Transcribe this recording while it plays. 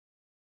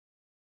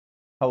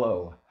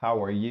Hello,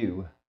 how are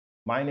you?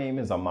 My name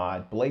is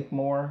Ahmad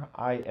Blakemore.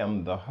 I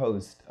am the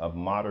host of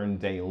Modern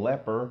Day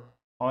Leper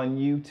on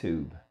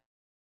YouTube.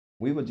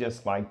 We would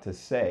just like to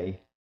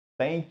say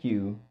thank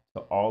you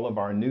to all of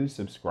our new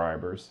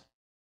subscribers,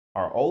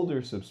 our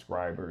older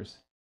subscribers,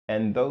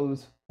 and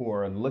those who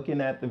are looking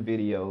at the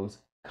videos,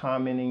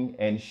 commenting,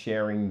 and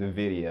sharing the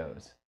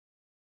videos.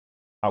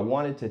 I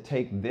wanted to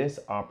take this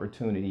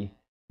opportunity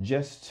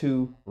just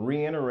to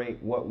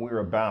reiterate what we're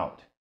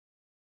about.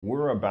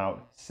 We're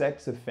about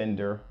sex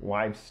offender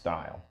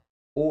lifestyle,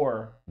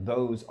 or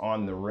those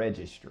on the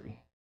registry.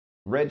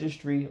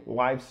 Registry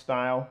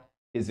lifestyle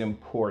is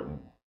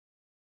important.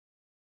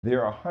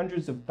 There are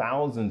hundreds of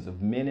thousands of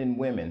men and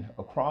women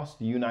across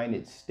the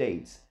United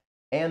States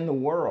and the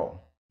world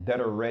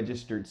that are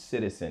registered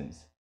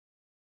citizens.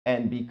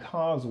 And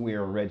because we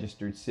are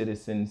registered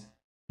citizens,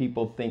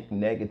 people think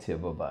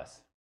negative of us.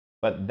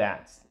 But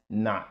that's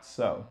not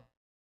so.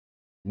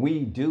 We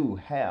do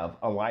have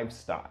a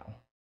lifestyle.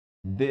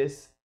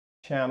 This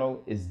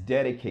channel is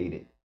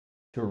dedicated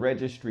to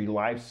registry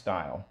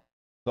lifestyle,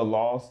 the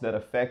laws that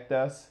affect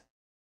us,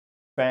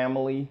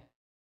 family,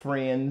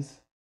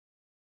 friends,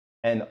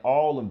 and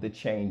all of the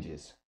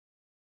changes,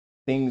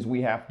 things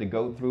we have to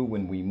go through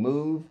when we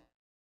move,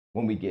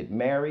 when we get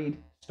married,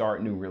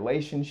 start new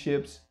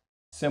relationships,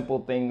 simple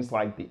things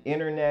like the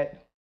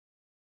internet,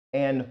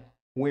 and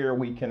where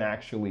we can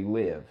actually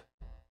live.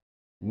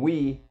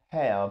 We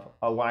have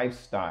a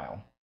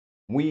lifestyle.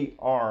 We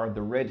are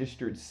the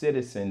registered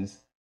citizens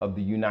of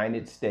the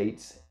United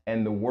States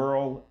and the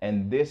world,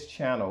 and this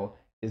channel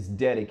is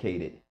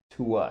dedicated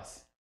to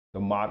us, the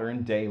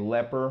Modern Day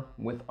Leper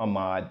with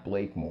Ahmad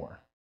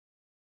Blakemore.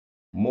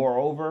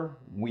 Moreover,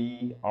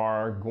 we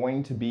are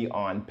going to be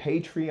on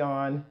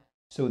Patreon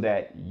so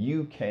that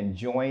you can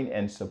join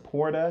and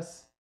support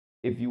us.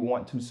 If you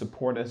want to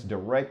support us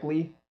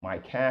directly, my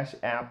Cash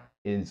App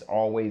is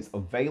always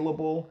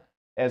available,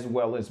 as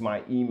well as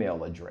my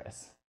email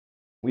address.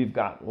 We've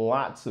got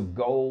lots of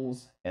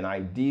goals and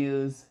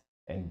ideas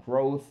and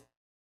growth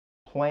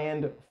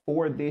planned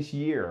for this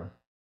year.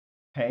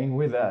 Hang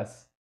with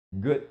us.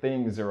 Good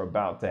things are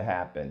about to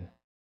happen.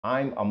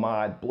 I'm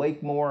Ahmad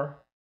Blakemore,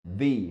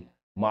 the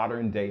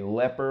Modern Day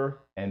Leper,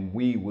 and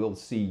we will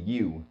see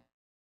you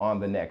on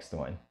the next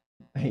one.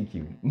 Thank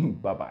you.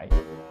 Bye-bye.